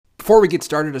Before we get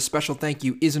started, a special thank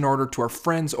you is in order to our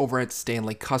friends over at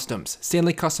Stanley Customs.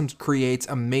 Stanley Customs creates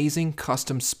amazing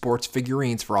custom sports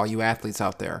figurines for all you athletes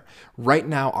out there. Right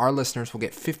now, our listeners will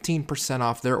get 15%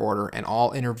 off their order, and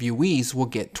all interviewees will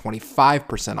get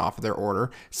 25% off of their order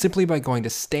simply by going to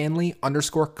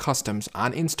Stanley_Customs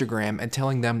on Instagram and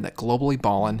telling them that Globally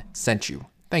Ballin' sent you.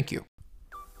 Thank you.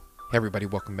 Hey everybody,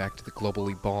 welcome back to the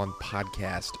Globally Ballin'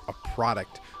 Podcast, a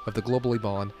product of the Globally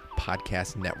Ballin'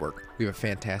 Podcast Network. We have a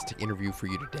fantastic interview for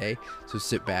you today, so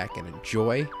sit back and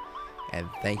enjoy, and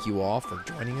thank you all for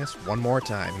joining us one more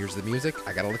time. Here's the music.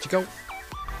 I gotta let you go.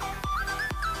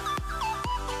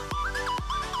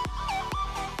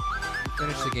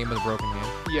 Finish the game with a broken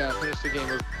hand. Yeah, finish the game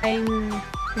with... I'm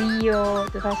Rio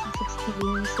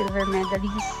 2016 silver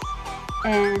medalist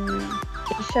and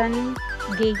Asian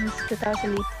Games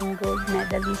 2018 gold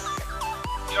medalist.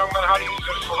 Young man, how do you use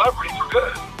a celebrity for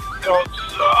good? You know,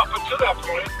 up until that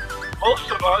point, most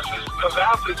of us as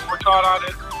athletes were taught how to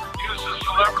use a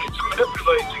celebrity to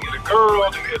manipulate, to get a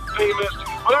girl, to get famous, to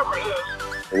get whatever it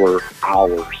is. We're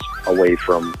hours away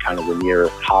from kind of the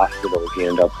nearest hospital. He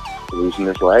ended up losing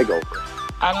his leg over it.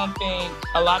 I don't think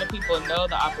a lot of people know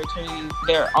the opportunities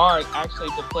there are actually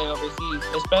to play overseas,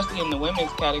 especially in the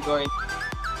women's category.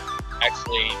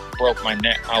 Actually broke my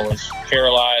neck. I was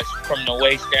paralyzed from the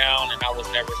waist down, and I was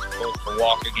never supposed to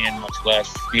walk again, much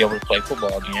less be able to play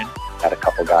football again. Had a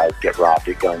couple guys get robbed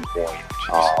at gunpoint,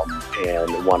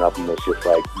 and one of them was just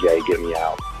like, "Jay, get me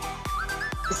out."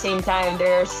 At the same time,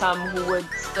 there are some who would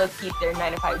still keep their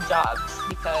 9-to-5 jobs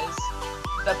because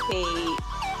the pay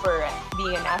for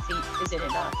being an athlete isn't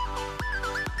enough.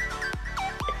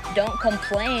 Don't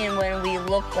complain when we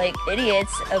look like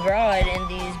idiots abroad in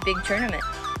these big tournaments.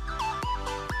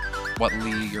 What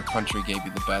league or country gave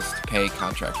you the best pay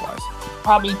contract-wise?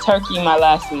 Probably Turkey my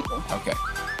last season. Okay.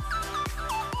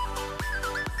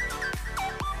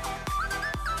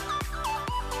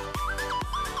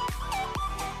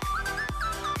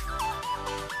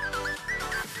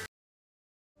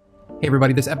 Hey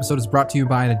everybody, this episode is brought to you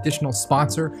by an additional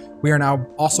sponsor. We are now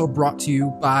also brought to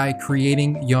you by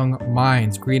Creating Young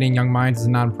Minds. Creating Young Minds is a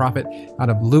nonprofit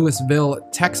out of Louisville,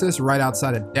 Texas, right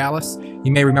outside of Dallas.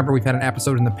 You may remember we've had an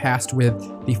episode in the past with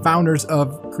the founders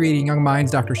of Creating Young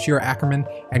Minds, Dr. Shira Ackerman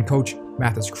and Coach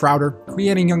Mathis Crowder.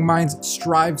 Creating Young Minds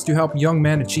strives to help young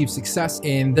men achieve success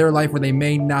in their life where they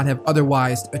may not have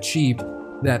otherwise achieved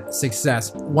that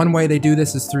success. One way they do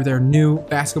this is through their new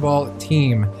basketball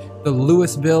team. The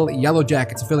Louisville Yellow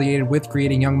Jackets, affiliated with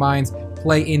Creating Young Minds,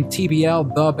 play in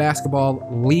TBL, the basketball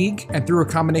league, and through a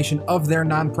combination of their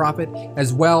nonprofit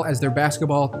as well as their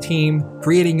basketball team,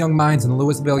 Creating Young Minds and the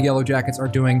Louisville Yellow Jackets are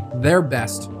doing their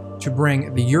best to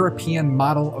bring the European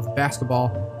model of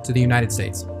basketball to the United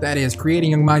States. That is Creating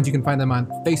Young Minds. You can find them on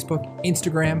Facebook,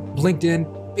 Instagram,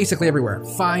 LinkedIn, basically everywhere.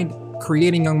 Find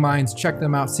Creating Young Minds, check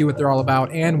them out, see what they're all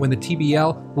about, and when the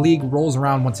TBL league rolls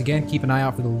around once again, keep an eye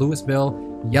out for the Louisville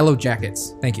Yellow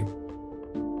Jackets. Thank you.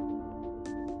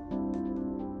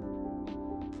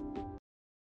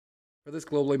 For this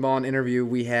Globally Ballin' interview,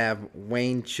 we have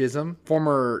Wayne Chism,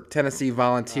 former Tennessee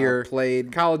Volunteer,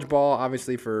 played college ball,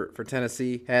 obviously for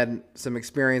Tennessee, had some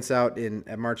experience out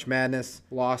at March Madness,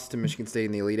 lost to Michigan State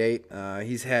in the Elite Eight.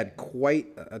 He's had quite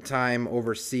a time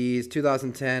overseas.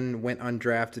 2010, went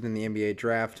undrafted in the NBA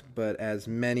draft, but as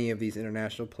many of these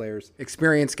international players,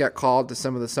 experience got called to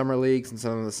some of the summer leagues and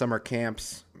some of the summer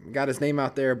camps. Got his name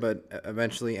out there, but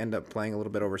eventually ended up playing a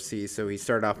little bit overseas. So he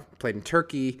started off, played in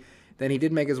Turkey. Then he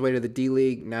did make his way to the D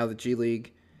League, now the G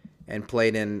League, and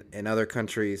played in other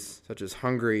countries such as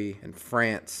Hungary and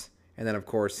France. And then, of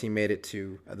course, he made it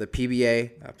to the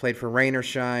PBA, played for Rain or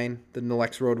Shine, the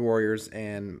Nalex Road Warriors,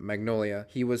 and Magnolia.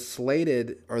 He was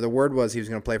slated, or the word was he was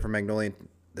going to play for Magnolia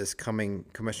this coming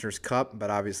Commissioner's Cup, but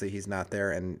obviously he's not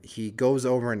there. And he goes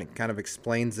over and kind of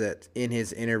explains it in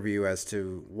his interview as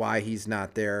to why he's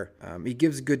not there. He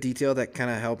gives good detail that kind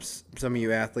of helps some of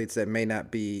you athletes that may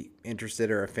not be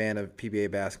interested or a fan of PBA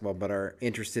basketball but are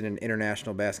interested in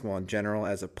international basketball in general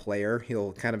as a player.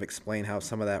 He'll kind of explain how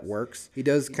some of that works. He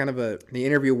does kind of the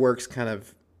interview works kind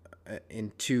of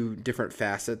in two different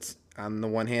facets. On the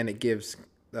one hand, it gives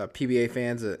PBA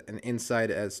fans an insight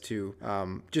as to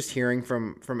just hearing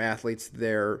from athletes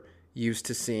they're used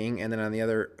to seeing, and then on the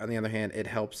other hand, it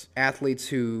helps athletes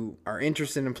who are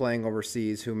interested in playing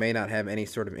overseas who may not have any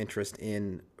sort of interest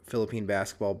in Philippine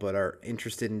basketball but are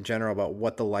interested in general about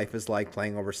what the life is like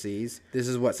playing overseas. This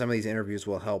is what some of these interviews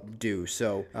will help do.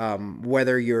 So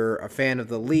whether you're a fan of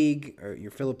the league or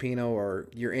you're Filipino or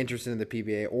you're interested in the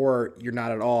PBA or you're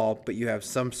not at all but you have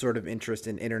some sort of interest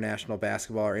in international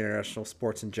basketball or international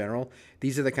sports in general,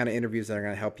 these are the kind of interviews that are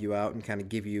going to help you out and kind of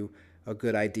give you a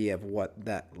good idea of what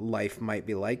that life might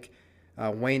be like.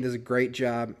 Wayne does a great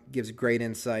job, gives great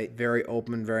insight, very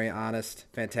open, very honest,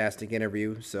 fantastic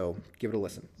interview. So give it a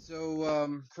listen.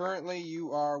 So currently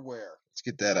you are where? Let's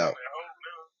get that out.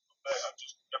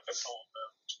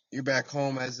 You're back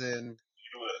home as in?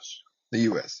 U.S. The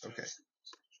U.S., okay.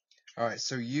 All right,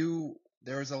 so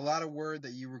there was a lot of word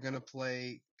that you were going to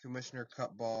play Commissioner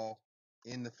Cup ball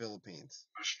in the Philippines.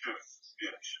 Sure,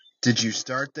 yes. Did you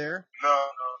start there? No.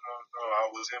 I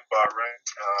was in Bahrain.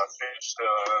 I finished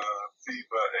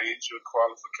FIBA Asia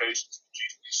qualifications for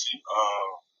GDC.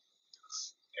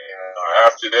 And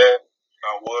after that,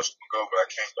 I was going to go, but I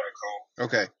came back home.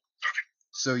 Okay.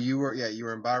 So you were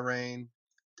in Bahrain,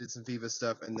 did some FIBA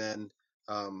stuff, and then,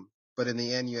 but in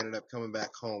the end, you ended up coming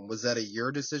back home. Was that a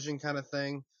your decision kind of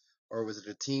thing, or was it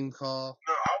a team call?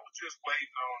 No, I was just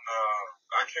waiting on.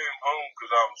 I came home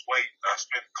because I was waiting. I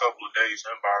spent a couple of days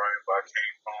in Bahrain, but I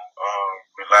came home,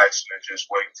 relaxing and just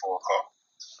waiting for a call.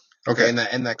 Okay,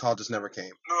 and that call just never came.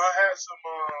 No, I had some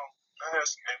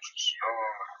interest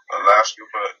Alaska,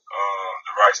 but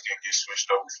the rights didn't get switched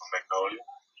over from Magnolia.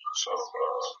 So,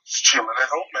 just chilling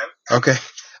at home, man.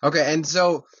 Okay, and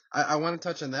so I want to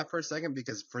touch on that for a second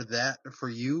because for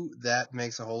you, that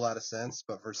makes a whole lot of sense.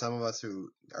 But for some of us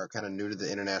who are kind of new to the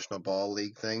International Ball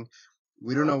League thing,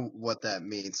 we don't know what that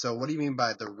means. So what do you mean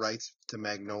by the rights to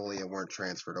Magnolia weren't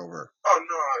transferred over? Oh,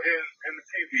 no, in the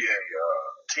PBA,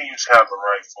 teams have a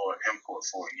right for import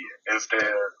for a year. If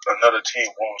another team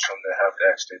wants them, they have to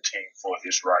ask their team for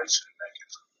his rights and they can.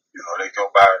 They go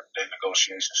by their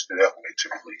negotiations to that way to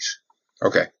release.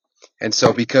 Okay. And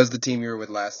so because the team you were with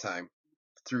last time,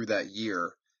 through that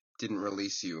year, didn't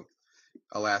release you,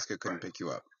 Alaska couldn't pick you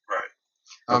up.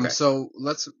 Right. Okay. So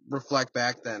let's reflect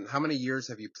back then. How many years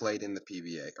have you played in the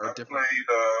PBA? I played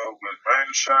with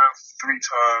Randershire 3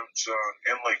 times,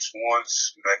 Inlakes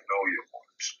once, Magnolia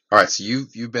once. All right, so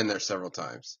you've been there several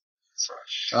times.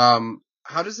 Right.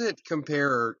 How does it compare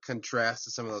or contrast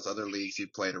to some of those other leagues you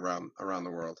played around the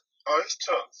world? Oh, it's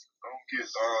tough.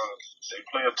 They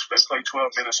play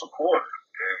 12 minutes a quarter,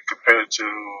 and compared to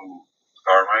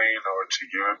Bahrain or to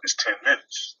Europe, it's 10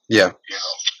 minutes. Yeah.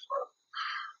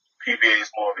 PBA is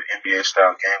more of an NBA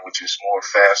style game, which is more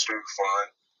faster, fun,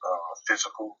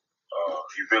 physical.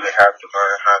 You really have to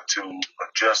learn how to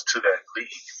adjust to that league.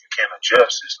 If you can't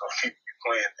adjust, it's gonna keep you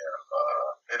playing there.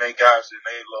 And they guys and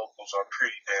they locals are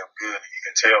pretty damn good. And you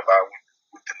can tell by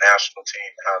with the national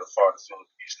team how far the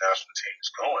Philippines national team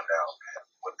is going now and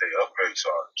what their upgrades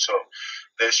are. So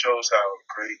that shows how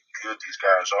great and good these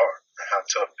guys are and how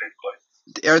tough they play.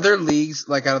 Are there leagues,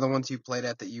 like out of the ones you played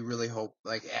at, that you really hope,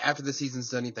 like after the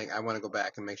season's done, you think, I want to go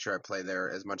back and make sure I play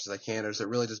there as much as I can, or is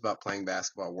it really just about playing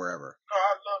basketball wherever? No,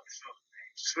 I love the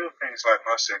Philippines. The Philippines like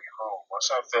my second home. Once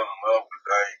I fell in love with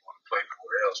it, I ain't want to play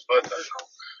nowhere else. But,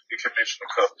 the Commissioner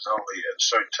Cup is only at a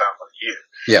certain time of the year.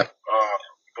 Yeah.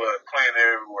 But playing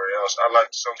everywhere else,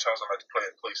 sometimes I like to play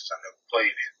in places I never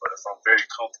played in. But if I'm very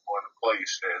comfortable in a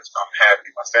place that I'm happy,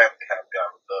 my family happy, I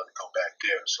would love to go back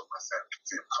there so my family can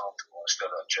feel comfortable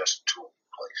instead of adjusting to a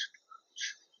new place.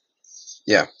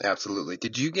 Yeah, absolutely.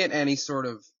 Did you get any sort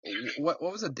of what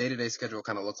was the day-to-day schedule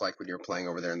kind of look like when you were playing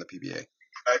over there in the PBA?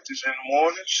 Practice in the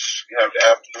mornings, you have the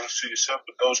afternoons to yourself,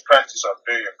 but those practices are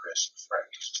very aggressive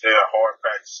practices. They are hard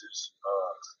practices.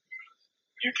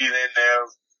 You get in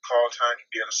there. Call time can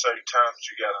be at a certain time, but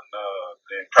you gotta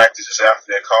the practice is after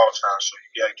that call time, so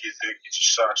you gotta get there, get your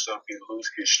shots up, get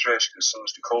loose, get stretched. Because as soon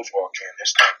as the coach walk in,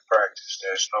 it's time to practice.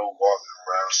 There's no walking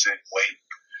around, sitting, waiting,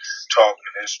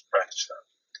 talking. It's practice time.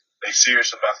 They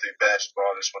serious about their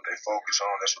basketball. That's what they focus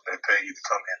on. That's what they pay you to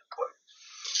come in and play.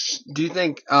 Do you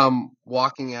think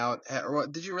walking out, or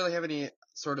did you really have any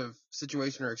sort of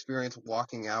situation or experience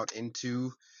walking out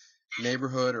into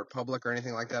neighborhood or public or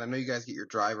anything like that? I know you guys get your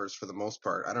drivers for the most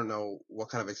part. I don't know what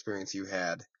kind of experience you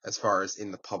had as far as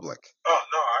in the public. Oh,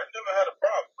 no, I never had a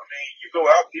problem. I mean, you go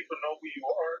out, people know who you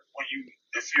are.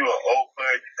 If you're an old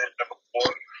player, you met them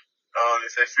before.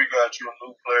 If they figure out you're a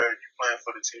new player, you're playing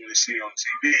for the team they see on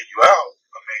TV, and you out.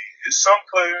 I mean, it's some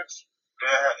players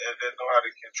that know how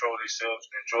to control themselves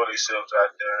and enjoy themselves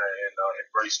out there and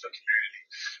embrace the community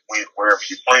wherever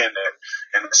you're playing at.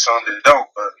 And there's some that don't.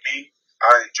 But me,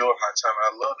 I enjoy my time.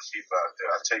 I love the people out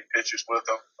there. I take pictures with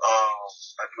them.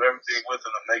 I do everything with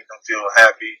them to make them feel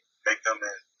happy, make them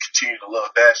continue to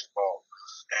love basketball,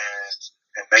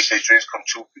 and make their dreams come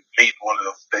true. Meet one of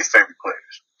their favorite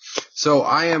players. So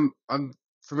I'm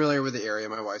familiar with the area.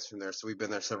 My wife's from there, so we've been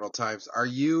there several times. Are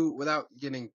you, without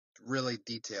getting really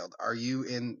detailed, are you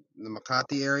in the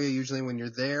Makati area usually when you're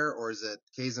there, or is it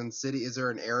Quezon City? Is there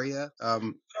an area? No,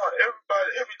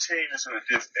 every team is in a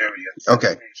different area.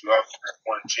 Okay. You all have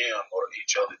one gym or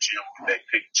each other gym where they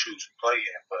pick and choose to play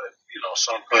in. But,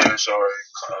 some players are in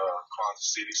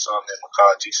Kansas City, some in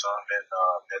Makati, some in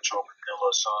Metro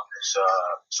Manila, some is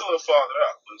a little farther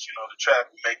out. But, the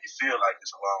traffic make you feel like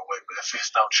it's a long way. But if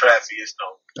it's no traffic, it's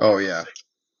no. Oh, yeah. 20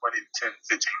 to 10,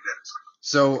 15 minutes.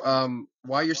 So,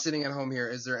 while you're sitting at home here,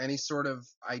 is there any sort of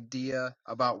idea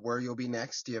about where you'll be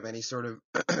next? Do you have any sort of,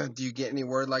 do you get any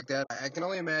word like that? I can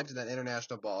only imagine that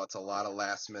international ball, it's a lot of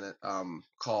last minute,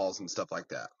 calls and stuff like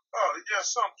that. Oh, yeah,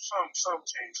 some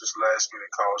teams just last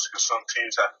minute calls because some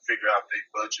teams have to figure out their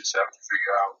budgets, have to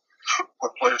figure out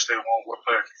what players they want, what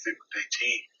player can fit with their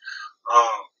team.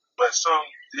 But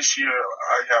this year,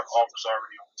 I have offers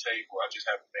already on the table. I just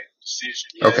haven't made a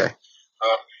decision yet. Okay.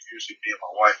 Usually me and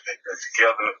my wife make that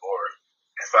together, or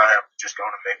if I have to just go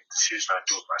and make a decision, I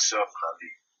do it myself and I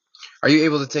leave. Are you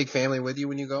able to take family with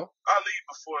you when you go? I leave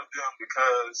before them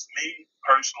because me,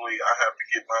 personally, I have to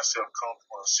get myself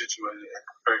comfortable and situated and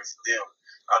prepared for them.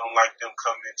 I don't like them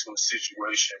coming into a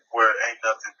situation where ain't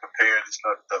nothing prepared,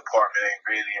 the apartment ain't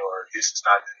ready, or this is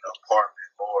not in the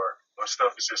apartment, or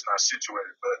stuff is just not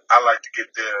situated. But I like to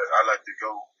get there. I like to go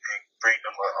and bring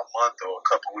them a month or a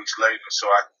couple weeks later so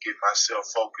I can get myself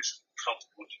focused and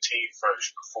comfortable with the team first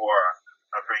before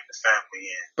I bring the family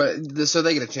in. But so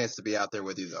they get a chance to be out there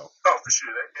with you, though. Oh, for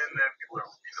sure. They've been everywhere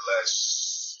with me the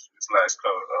last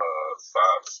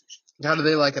 5. How do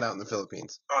they like it out in the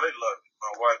Philippines? Oh, they love it.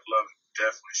 My wife loves it.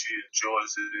 Definitely, she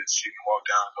enjoys it. She can walk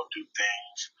down and go do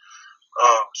things.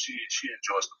 She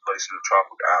enjoys the place in the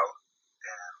tropical island,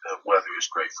 and the weather is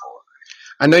great for her.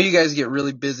 I know you guys get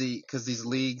really busy because these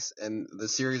leagues and the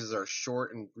series are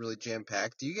short and really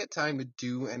jam-packed. Do you get time to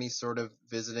do any sort of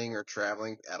visiting or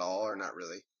traveling at all, or not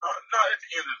really? Not at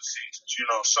the end of the season.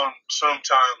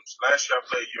 Sometimes last year I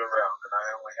played year round, and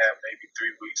I only had maybe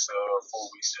 3 weeks or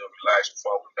 4 weeks to relax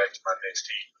before I went back to my next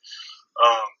team.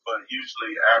 But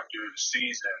usually after the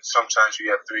season, sometimes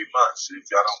you have 3 months. If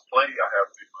I don't play, I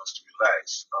have 3 months to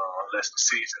relax. Unless the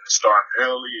season is starting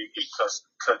early, it gets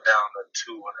cut down to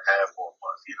 2.5 or a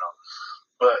month,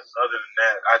 But other than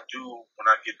that, I do, when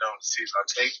I get done with the season, I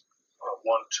take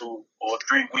 1, 2, or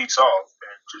 3 weeks off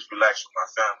and just relax with my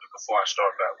family before I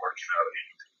start back working out or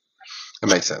anything. That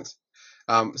makes sense.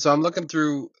 So I'm looking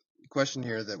through the question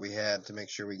here that we had to make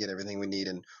sure we get everything we need,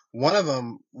 and one of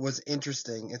them was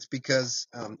interesting. It's because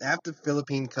after the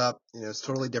Philippine Cup, it's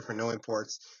totally different, no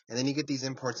imports, and then you get these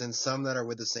imports in, some that are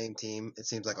with the same team. It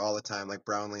seems like all the time, like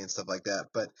Brownlee and stuff like that.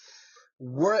 But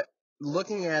we're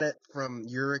looking at it from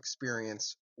your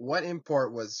experience. What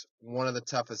import was one of the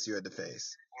toughest you had to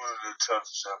face? One of the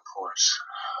toughest imports.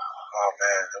 Oh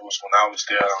man, it was when I was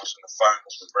there. I was in the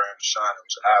finals with Brandon Shine. It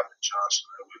was Ivan Johnson.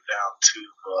 It went down to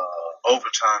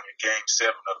overtime in Game 7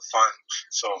 of the finals.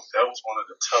 So that was one of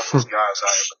the toughest guys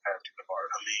I ever had to guard.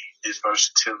 I mean, his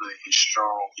versatility, he's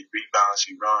strong, he rebounds,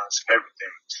 he runs,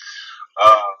 everything.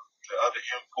 The other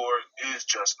import is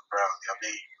Justin Brown. I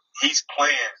mean, he's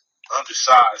playing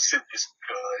undersized in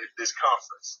this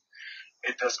conference.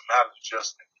 It doesn't matter to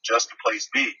Justin. Justin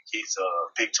plays big. He's a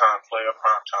big-time player,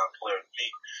 prime-time player to me.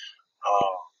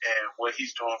 And what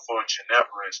he's doing for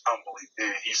Ginebra is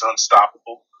unbelievable. He's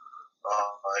unstoppable.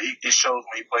 It shows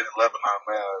when he played in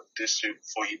Lebanon this year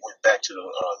before he went back to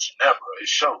Ginebra. It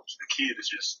shows. The kid is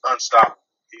just unstoppable.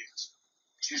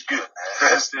 He's good,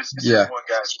 man. It's just one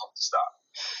guy's supposed to stop.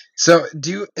 So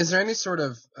is there any sort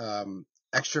of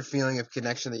extra feeling of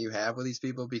connection that you have with these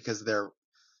people? Because they're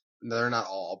not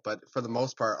all, but for the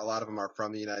most part, a lot of them are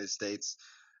from the United States.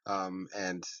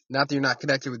 And not that you're not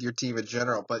connected with your team in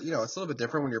general, but it's a little bit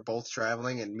different when you're both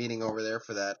traveling and meeting over there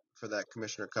for that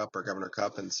Commissioner Cup or Governor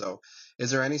Cup. And so,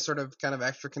 is there any sort of kind of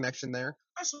extra connection there?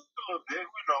 That's a little bit.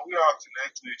 We all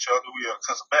connect to each other. We are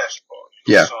because of basketball.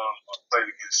 Some played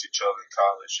against each other in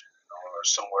college or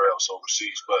somewhere else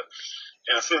overseas, but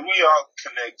we all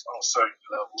connect on certain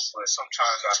levels. Like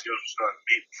sometimes I feel it's going to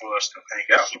meet for us to hang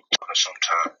out.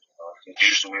 Sometimes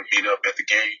usually we meet up at the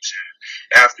games,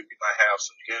 and after we might have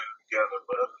some dinner together.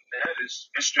 But other than that,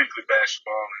 it's strictly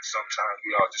basketball, and sometimes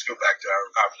we all just go back to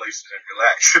our places and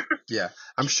relax. Yeah,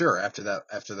 I'm sure after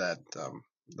that,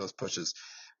 those pushes.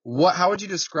 How would you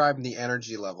describe the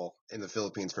energy level in the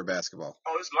Philippines for basketball?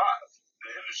 Oh, it's live.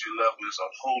 The energy level is a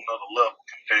whole nother level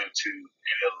compared to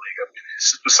any other league. I mean,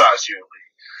 it's besides your league.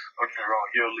 Don't get me wrong,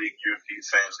 your league, European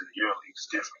fans in your league is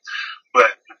different.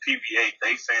 But the PBA,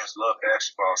 they fans love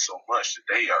basketball so much that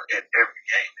they are at every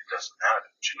game. It doesn't matter.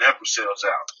 Ginebra sells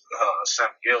out. San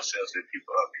Miguel sells their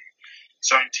people up.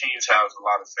 Certain teams have a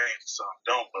lot of fans, some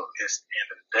don't, but at the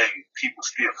end of the day, people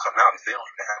still come out if they don't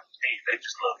even have a team. They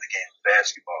just love the game of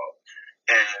basketball.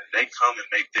 And they come and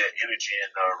make that energy in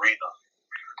the arena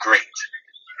great,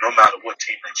 no matter what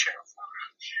team they cheer for.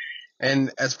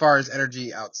 And as far as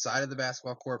energy outside of the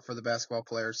basketball court for the basketball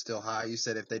players, still high. You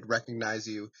said if they'd recognize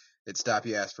you, they'd stop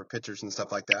you, ask for pictures and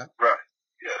stuff like that. Right.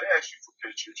 Yeah, they ask you for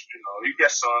pictures. You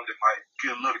got some that might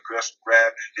get a little aggressive,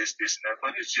 grab and this, and that,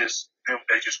 but it's just them.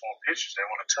 They just want pictures. They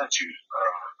want to touch you,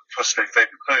 touch their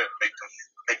favorite player, make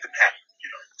them happy.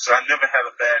 So I never had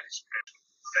a bad experience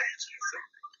with fans.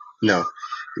 No.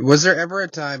 Was there ever a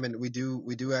time, and we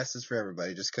do ask this for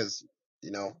everybody, just because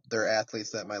there are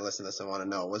athletes that might listen to this and want to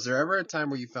know. Was there ever a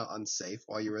time where you felt unsafe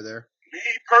while you were there? Me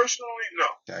personally, no.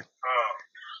 Okay.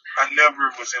 I never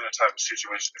was in a type of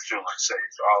situation to feel unsafe.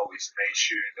 I always made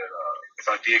sure that if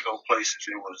I did go places,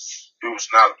 it was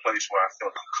not a place where I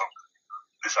felt uncomfortable.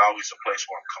 It's always a place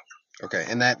where I'm comfortable. Okay,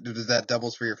 and does that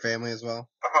doubles for your family as well?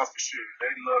 Oh, for sure.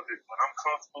 They love it. When I'm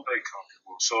comfortable, they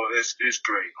comfortable. So it's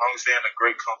great. As long as they're in a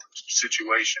great, comfortable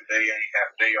situation, they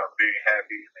are very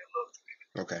happy and they love it.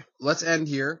 Okay. Let's end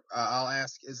here. I'll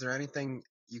ask, is there anything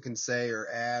you can say or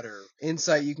add or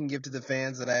insight you can give to the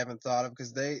fans that I haven't thought of?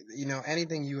 Because they,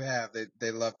 anything you have,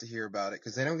 they love to hear about it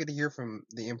because they don't get to hear from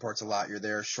the imports a lot. You're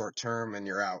there short term and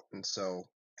you're out. And so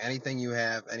anything you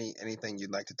have, anything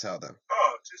you'd like to tell them?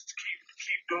 Oh, just to keep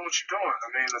doing what you're doing. I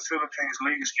mean, the Philippines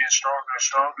League is getting stronger and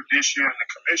stronger this year, and the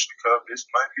Commissioner Cup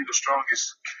might be the strongest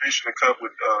Commissioner Cup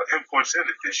with imports in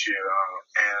it this year.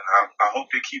 And I hope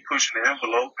they keep pushing the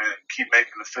envelope and keep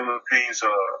making the Philippines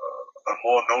a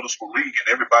more noticeable league,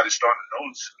 and everybody's starting to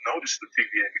notice the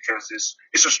PBA because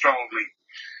it's a strong league.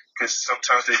 Because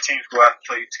sometimes their teams go out and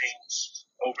play teams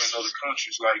over in other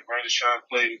countries, like Brandon Shine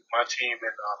played my team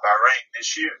in Bahrain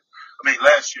last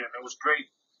year, and it was great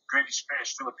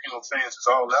experience. Filipino fans is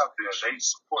all out there. They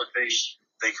support their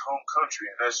home country,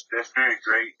 and that's very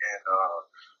great. And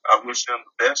I wish them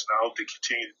the best, and I hope they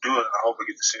continue to do it. And I hope I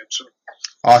get to see them soon.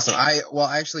 Awesome.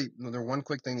 Actually, there's one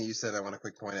quick thing that you said I want to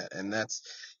quick point at, and that's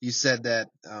you said that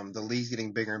the league's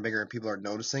getting bigger and bigger, and people are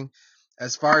noticing.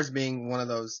 As far as being one of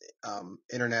those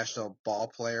international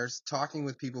ball players, talking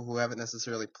with people who haven't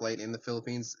necessarily played in the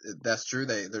Philippines, that's true.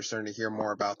 They're starting to hear more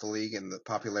about the league, and the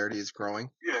popularity is growing.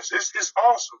 Yes, it's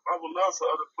awesome. I would love for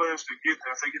other players to get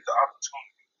there if they get the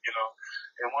opportunity,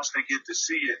 And once they get to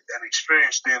see it and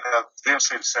experience, then they'll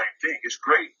say the same thing. It's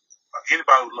great.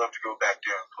 Anybody would love to go back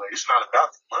there and play. It's not about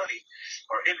the money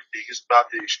or anything. It's about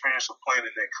the experience of playing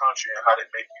in their country and how they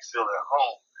make you feel at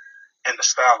home and the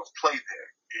style of play there.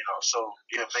 So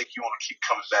it'll make you want to keep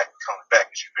coming back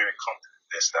because you're very comfortable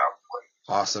with that style of play.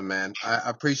 Awesome, man. I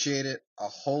appreciate it a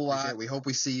whole lot. We hope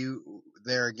we see you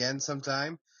there again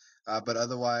sometime. But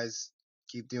otherwise,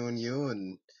 keep doing you,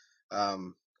 and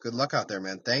good luck out there,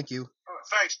 man. Thank you.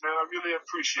 Thanks, man. I really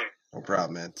appreciate it. No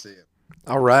problem, man. See you.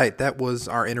 All right, that was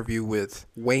our interview with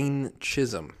Wayne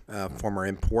Chism, former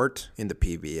import in the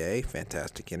PBA.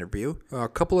 Fantastic interview. A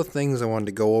couple of things I wanted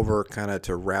to go over kind of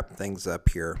to wrap things up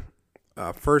here.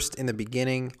 First, in the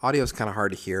beginning, audio is kind of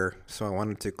hard to hear, so I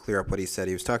wanted to clear up what he said.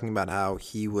 He was talking about how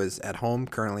he was at home.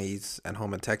 Currently, he's at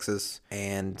home in Texas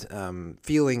and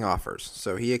fielding offers.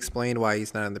 So he explained why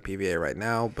he's not in the PBA right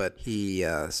now, but he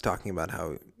is talking about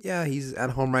how, he's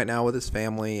at home right now with his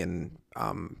family and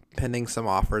pending some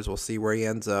offers. We'll see where he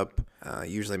ends up.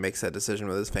 Usually makes that decision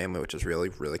with his family, which is really,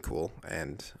 really cool.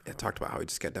 And it talked about how he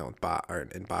just got done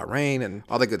with in Bahrain and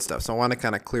all the good stuff. So I want to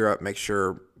kind of clear up, make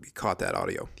sure we caught that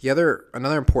audio.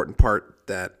 Another important part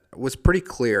that was pretty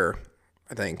clear,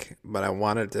 I think, but I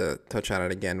wanted to touch on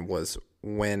it again, was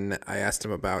when I asked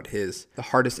him about the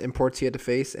hardest imports he had to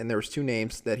face, and there was two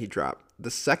names that he dropped.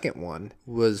 The second one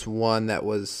was one that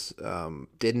was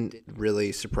didn't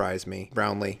really surprise me.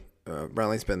 Brownlee.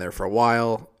 Brownlee's been there for a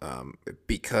while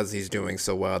because he's doing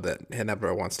so well that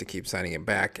Hinebra wants to keep signing him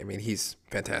back. I mean, he's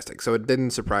fantastic. So it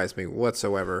didn't surprise me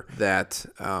whatsoever that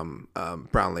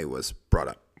Brownlee was brought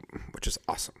up, which is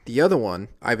awesome. The other one,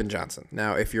 Ivan Johnson.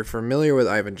 Now, if you're familiar with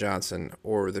Ivan Johnson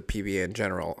or the PBA in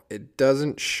general, it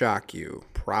doesn't shock you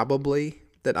probably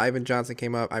that Ivan Johnson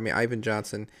came up. I mean, Ivan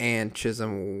Johnson and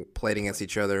Chism played against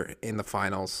each other in the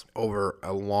finals over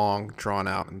a long,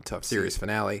 drawn-out, and tough series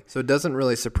finale. So it doesn't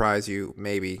really surprise you,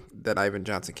 maybe, that Ivan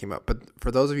Johnson came up. But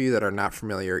for those of you that are not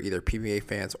familiar, either PBA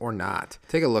fans or not,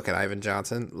 take a look at Ivan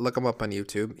Johnson. Look him up on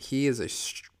YouTube. He is a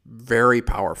very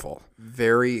powerful,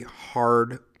 very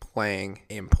hard-playing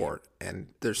import. And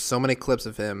there's so many clips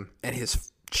of him and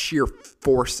his sheer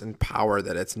force and power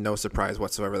that it's no surprise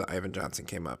whatsoever that Ivan Johnson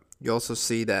came up. You also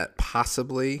see that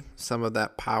possibly some of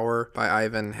that power by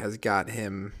Ivan has got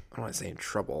him, I don't want to say in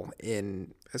trouble,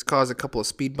 has caused a couple of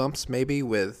speed bumps maybe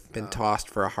with been tossed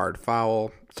for a hard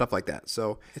foul, stuff like that.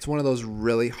 So it's one of those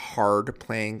really hard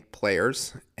playing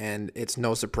players, and it's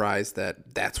no surprise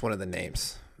that that's one of the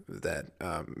names that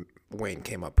Wayne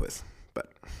came up with.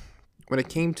 But when it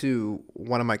came to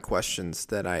one of my questions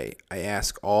that I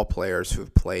ask all players who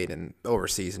have played in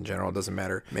overseas in general, it doesn't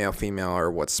matter, male, female,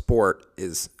 or what sport,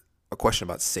 is a question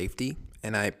about safety.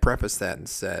 And I prefaced that and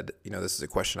said, this is a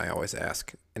question I always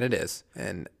ask, and it is.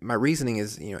 And my reasoning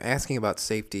is, asking about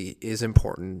safety is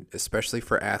important, especially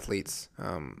for athletes,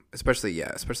 especially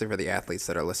for the athletes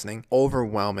that are listening.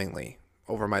 Overwhelmingly,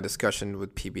 over my discussion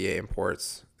with PBA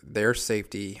imports, their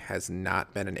safety has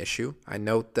not been an issue. I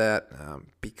note that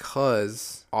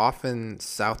because often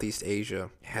Southeast Asia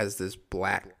has this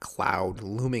black cloud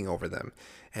looming over them,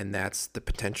 and that's the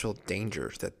potential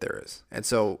dangers that there is. And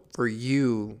so for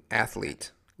you,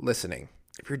 athlete, listening,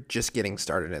 if you're just getting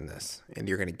started in this and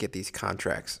you're going to get these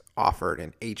contracts offered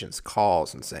and agents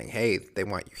calls and saying, hey, they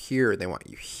want you here, they want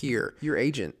you here, your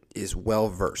agent is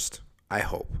well-versed, I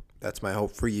hope. That's my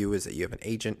hope for you, is that you have an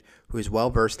agent who is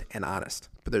well-versed and honest.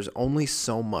 But there's only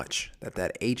so much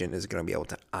that agent is going to be able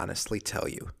to honestly tell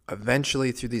you.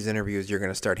 Eventually, through these interviews, you're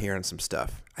going to start hearing some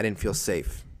stuff. I didn't feel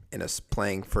safe in us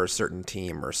playing for a certain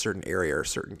team or a certain area or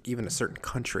even a certain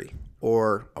country.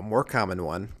 Or a more common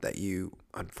one that you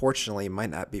unfortunately might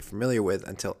not be familiar with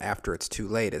until after it's too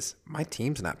late is, my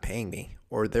team's not paying me,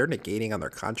 or they're negating on their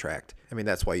contract. I mean,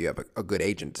 that's why you have a good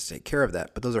agent to take care of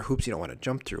that, but those are hoops you don't want to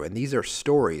jump through. And these are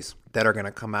stories that are going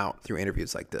to come out through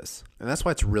interviews like this. And that's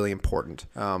why it's really important.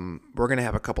 We're going to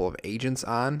have a couple of agents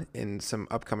on in some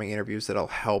upcoming interviews that'll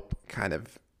help kind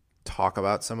of talk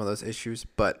about some of those issues.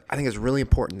 But I think it's really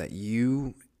important that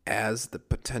you, as the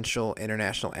potential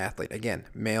international athlete, again,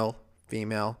 male,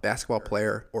 female, basketball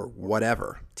player, or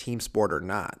whatever, team sport or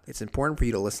not, it's important for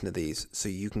you to listen to these so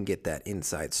you can get that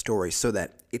inside story so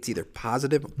that it's either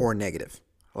positive or negative.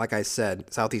 Like I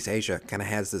said, Southeast Asia kind of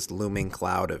has this looming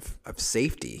cloud of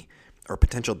safety or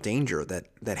potential danger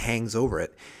that hangs over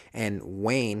it. And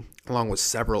Wayne, along with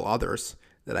several others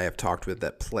that I have talked with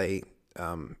that play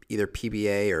either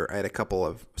PBA, or I had a couple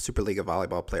of Superliga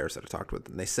volleyball players that I talked with,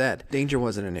 and they said danger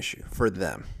wasn't an issue for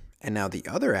them. And now the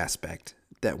other aspect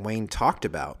that Wayne talked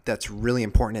about that's really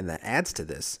important and that adds to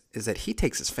this is that he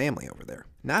takes his family over there.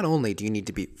 Not only do you need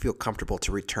to feel comfortable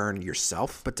to return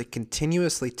yourself, but to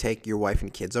continuously take your wife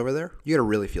and kids over there, you got to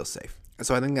really feel safe. And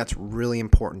so I think that's really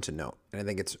important to note. And I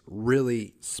think it's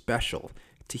really special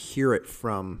to hear it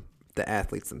from the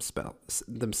athletes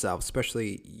themselves,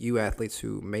 especially you athletes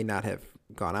who may not have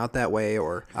gone out that way,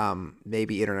 or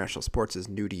maybe international sports is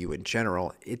new to you in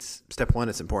general. It's step one.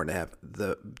 It's important to have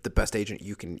the best agent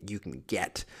you can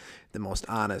get, the most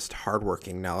honest,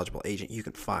 hardworking, knowledgeable agent you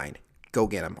can find. Go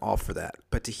get them, all for that.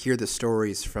 But to hear the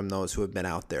stories from those who have been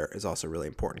out there is also really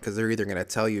important, because they're either going to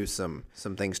tell you some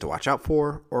things to watch out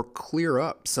for or clear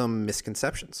up some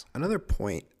misconceptions. Another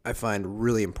point I find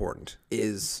really important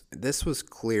is this was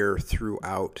clear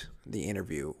throughout the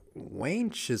interview. Wayne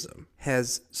Chism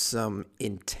has some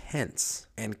intense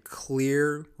and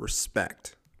clear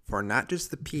respect for not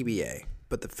just the PBA,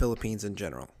 but the Philippines in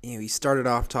general. He started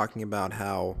off talking about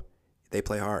how they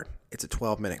play hard. It's a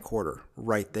 12-minute quarter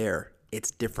right there. It's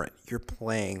different. You're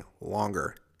playing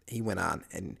longer. He went on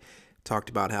and talked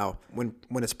about how when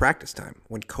it's practice time,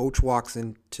 when coach walks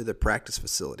into the practice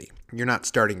facility, you're not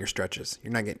starting your stretches.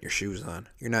 You're not getting your shoes on.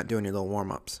 You're not doing your little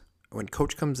warm-ups. When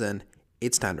coach comes in,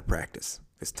 it's time to practice,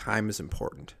 because time is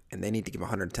important, and they need to give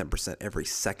 110% every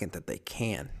second that they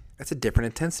can. That's a different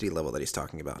intensity level that he's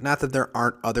talking about. Not that there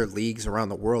aren't other leagues around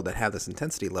the world that have this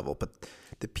intensity level, but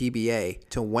the PBA,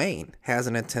 to Wayne, has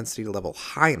an intensity level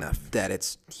high enough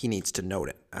that he needs to note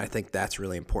it. I think that's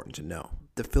really important to know.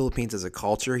 The Philippines as a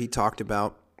culture, he talked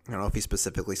about, I don't know if he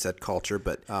specifically said culture,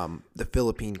 but the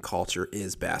Philippine culture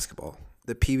is basketball.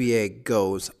 The PBA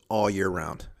goes all year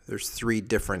round. There's 3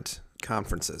 different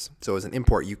conferences. So as an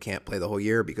import, you can't play the whole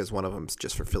year because one of them's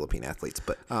just for Philippine athletes.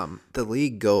 But the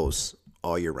league goes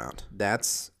all year round.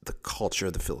 That's the culture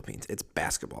of the Philippines. It's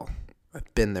basketball.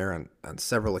 I've been there on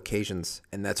several occasions,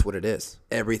 and that's what it is.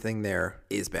 Everything there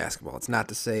is basketball. It's not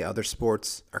to say other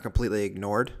sports are completely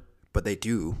ignored, but they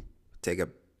do take a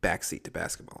backseat to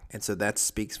basketball. And so that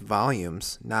speaks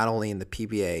volumes, not only in the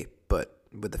PBA, but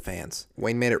with the fans.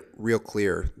 Wayne made it real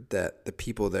clear that the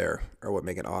people there are what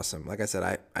make it awesome. Like I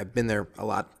said, I've been there a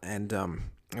lot, and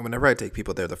whenever I take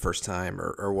people there the first time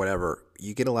or whatever,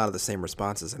 you get a lot of the same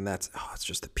responses, and it's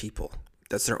just the people.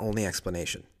 That's their only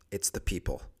explanation. It's the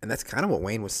people. And that's kind of what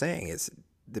Wayne was saying, is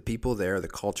the people there, the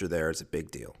culture there is a big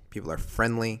deal. People are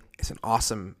friendly. It's an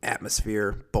awesome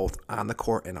atmosphere, both on the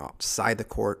court and outside the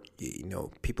court.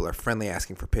 People are friendly,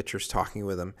 asking for pictures, talking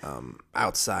with them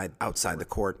outside the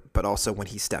court. But also when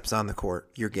he steps on the court,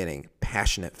 you're getting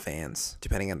passionate fans.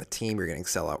 Depending on the team, you're getting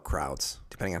sellout crowds.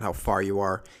 Depending on how far you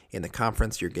are in the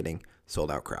conference, you're getting sold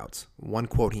out crowds. One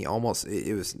quote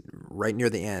it was right near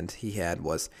the end he had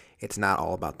was, "It's not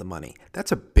all about the money."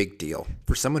 That's a big deal.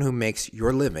 For someone who makes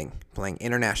your living playing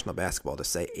international basketball to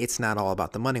say it's not all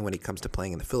about the money when it comes to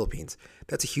playing in the Philippines,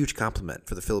 that's a huge compliment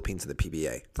for the Philippines and the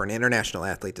PBA. For an international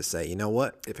athlete to say, you know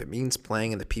what, if it means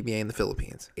playing in the PBA in the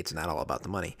Philippines, it's not all about the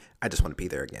money. I just want to be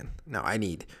there again. Now, I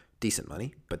need decent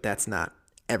money, but that's not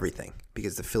everything,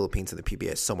 because the Philippines and the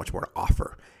PBA has so much more to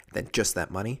offer than just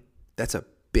that money. That's a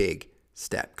big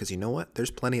step, because you know what?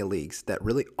 There's plenty of leagues that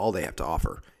really all they have to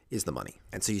offer is the money.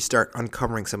 And so you start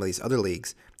uncovering some of these other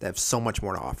leagues that have so much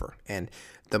more to offer. And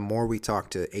the more we talk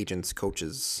to agents,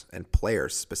 coaches, and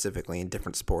players specifically in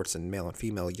different sports and male and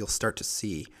female, you'll start to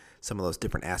see some of those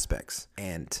different aspects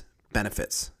and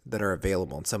benefits that are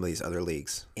available in some of these other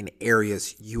leagues in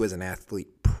areas you as an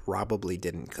athlete probably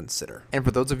didn't consider. And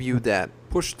for those of you that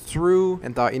pushed through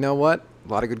and thought, you know what, a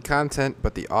lot of good content,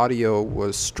 but the audio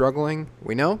was struggling,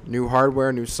 we know new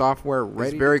hardware, new software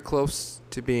is very close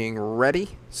to being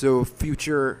ready. So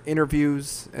future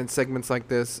interviews and segments like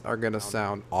this are going to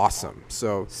sound awesome.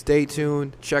 So stay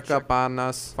tuned, check up on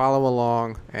us, follow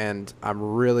along, and I'm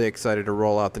really excited to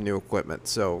roll out the new equipment.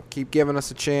 So keep giving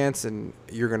us a chance, and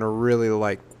you're going to really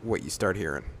like what you start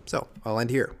hearing. So I'll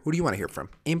end here. Who do you want to hear from?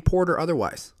 Import or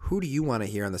otherwise? Who do you want to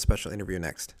hear on the special interview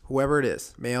next? Whoever it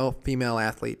is, male, female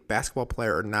athlete, basketball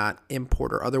player or not,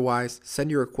 import or otherwise,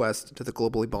 send your request to the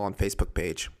Globally Ballin' Facebook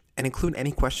page and include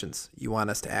any questions you want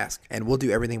us to ask. And we'll do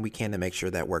everything we can to make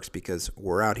sure that works, because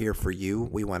we're out here for you.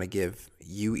 We want to give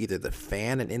you, either the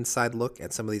fan, an inside look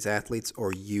at some of these athletes,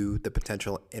 or you, the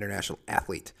potential international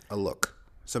athlete, a look.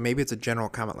 So maybe it's a general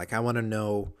comment like, I want to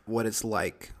know what it's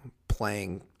like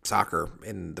playing soccer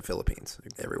in the Philippines,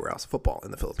 everywhere else, football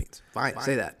in the Philippines. Fine,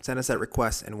 say that. Send us that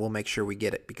request and we'll make sure we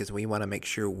get it, because we want to make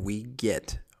sure we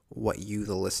get what you,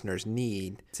 the listeners,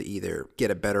 need to either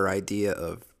get a better idea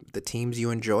of the teams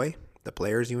you enjoy, the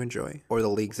players you enjoy, or the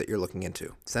leagues that you're looking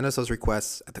into. Send us those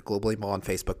requests at the Globally Ballin'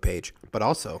 Facebook page, but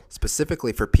also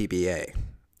specifically for PBA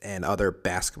and other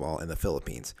basketball in the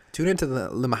Philippines. Tune into the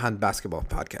Limahan Basketball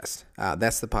Podcast.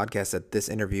 That's the podcast that this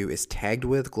interview is tagged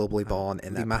with. Globally Ballin'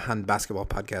 and the Limahan Basketball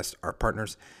Podcast are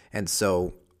partners, and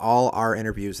so all our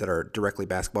interviews that are directly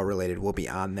basketball related will be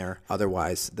on there.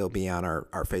 Otherwise, they'll be on our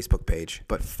Facebook page.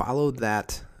 But follow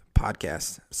that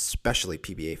podcast, especially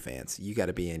PBA fans. You got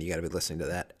to be in. You got to be listening to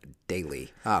that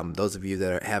daily. Those of you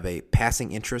that have a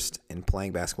passing interest in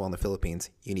playing basketball in the Philippines,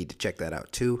 you need to check that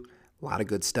out too. A lot of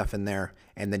good stuff in there.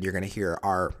 And then you're going to hear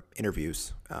our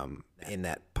interviews in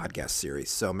that podcast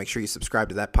series. So make sure you subscribe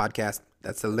to that podcast.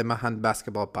 That's the Limahan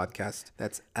Basketball Podcast.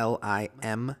 That's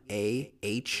Limahan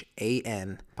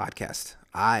Podcast.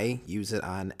 I use it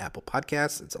on Apple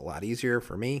Podcasts. It's a lot easier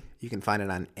for me. You can find it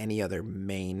on any other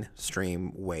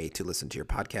mainstream way to listen to your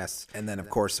podcasts. And then, of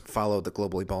course, follow the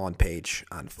Globally Ballin' page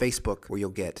on Facebook, where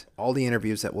you'll get all the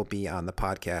interviews that will be on the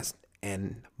podcast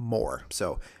and more.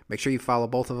 So make sure you follow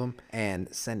both of them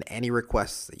and send any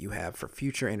requests that you have for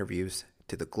future interviews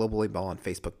to the Globally Ballin'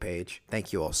 Facebook page.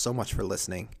 Thank you all so much for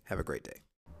listening. Have a great day.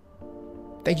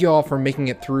 Thank you all for making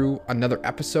it through another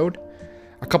episode.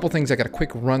 A couple things I got a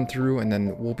quick run through and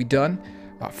then we'll be done.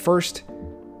 First,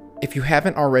 if you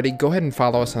haven't already, go ahead and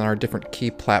follow us on our different key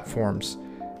platforms.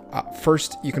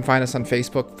 First, you can find us on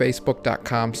Facebook,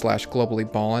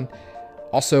 facebook.com/globallyballin.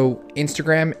 Also,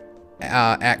 Instagram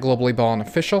at Globally Ballin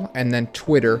Official, and then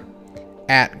Twitter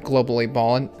at Globally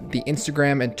Ballin. The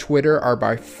Instagram and Twitter are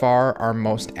by far our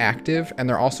most active, and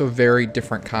they're also very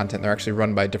different content. They're actually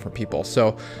run by different people.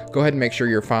 So go ahead and make sure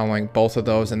you're following both of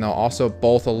those, and they'll also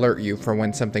both alert you for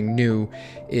when something new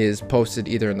is posted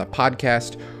either in the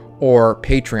podcast or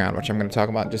Patreon, which I'm going to talk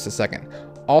about in just a second.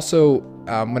 Also,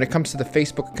 when it comes to the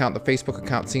Facebook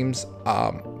account seems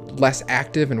less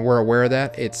active, and we're aware of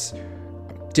that. It's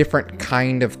different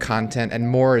kind of content, and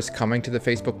more is coming to the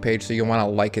Facebook page, so you'll want to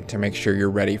like it to make sure you're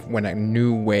ready when a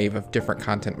new wave of different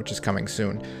content, which is coming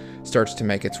soon, starts to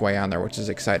make its way on there, which is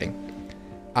exciting.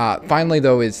 Finally,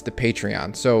 though, is the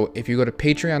Patreon. So if you go to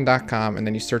patreon.com and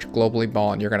then you search Globally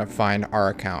Ballin', you're going to find our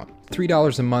account.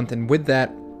 $3 a month, and with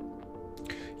that,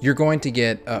 you're going to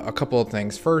get a couple of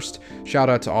things. First, shout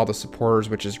out to all the supporters,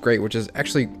 which is great, which is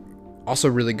actually also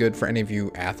really good for any of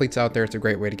you athletes out there. It's a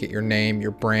great way to get your name, your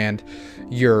brand,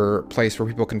 your place where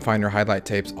people can find your highlight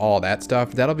tapes, all that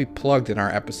stuff. That'll be plugged in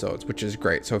our episodes, which is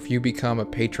great. So if you become a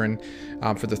patron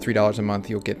for the $3 a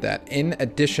month, you'll get that. In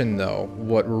addition, though,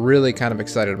 what we're really kind of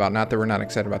excited about, not that we're not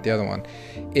excited about the other one,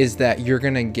 is that you're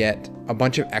going to get a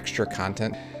bunch of extra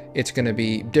content. It's going to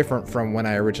be different from when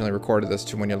I originally recorded this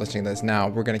to when you're listening to this now.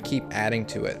 We're going to keep adding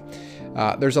to it.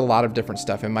 There's a lot of different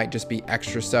stuff. It might just be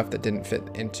extra stuff that didn't fit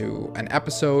into an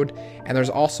episode. And there's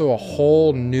also a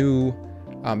whole new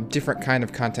different kind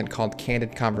of content called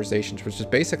Candid Conversations, which is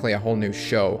basically a whole new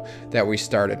show that we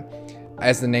started.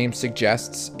 As the name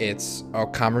suggests, it's a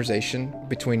conversation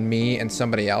between me and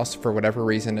somebody else. For whatever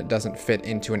reason, it doesn't fit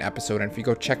into an episode. And if you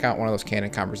go check out one of those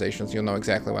Candid Conversations, you'll know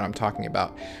exactly what I'm talking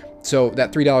about. So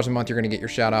that $3 a month, you're going to get your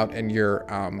shout out and your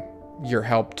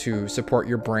help to support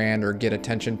your brand or get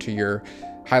attention to your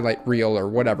highlight reel or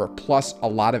whatever, plus a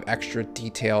lot of extra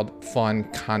detailed, fun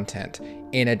content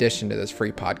in addition to this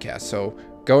free podcast. So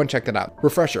go and check that out.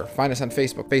 Refresher, find us on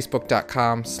Facebook,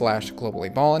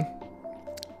 facebook.com/globallyballin,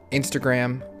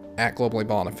 Instagram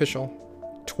 @globallyballin official,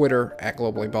 Twitter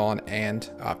 @globallyballin, and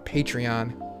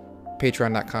Patreon,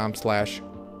 patreon.com,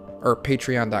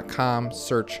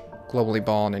 search Globally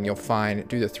Ballin, and you'll find,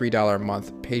 do the $3 a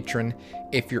month patron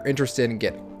if you're interested and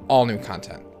get all new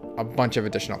content, a bunch of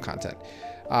additional content.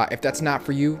 If that's not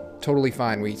for you, totally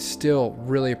fine. We still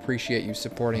really appreciate you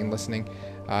supporting and listening.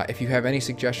 If you have any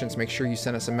suggestions, make sure you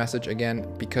send us a message. Again,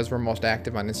 because we're most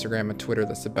active on Instagram and Twitter,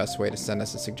 that's the best way to send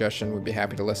us a suggestion. We'd be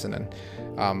happy to listen and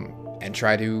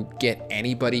try to get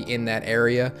anybody in that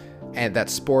area and that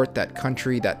sport, that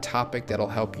country, that topic that'll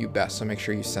help you best. So make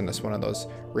sure you send us one of those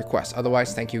requests.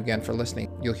 Otherwise, thank you again for listening.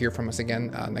 You'll hear from us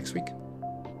again next week.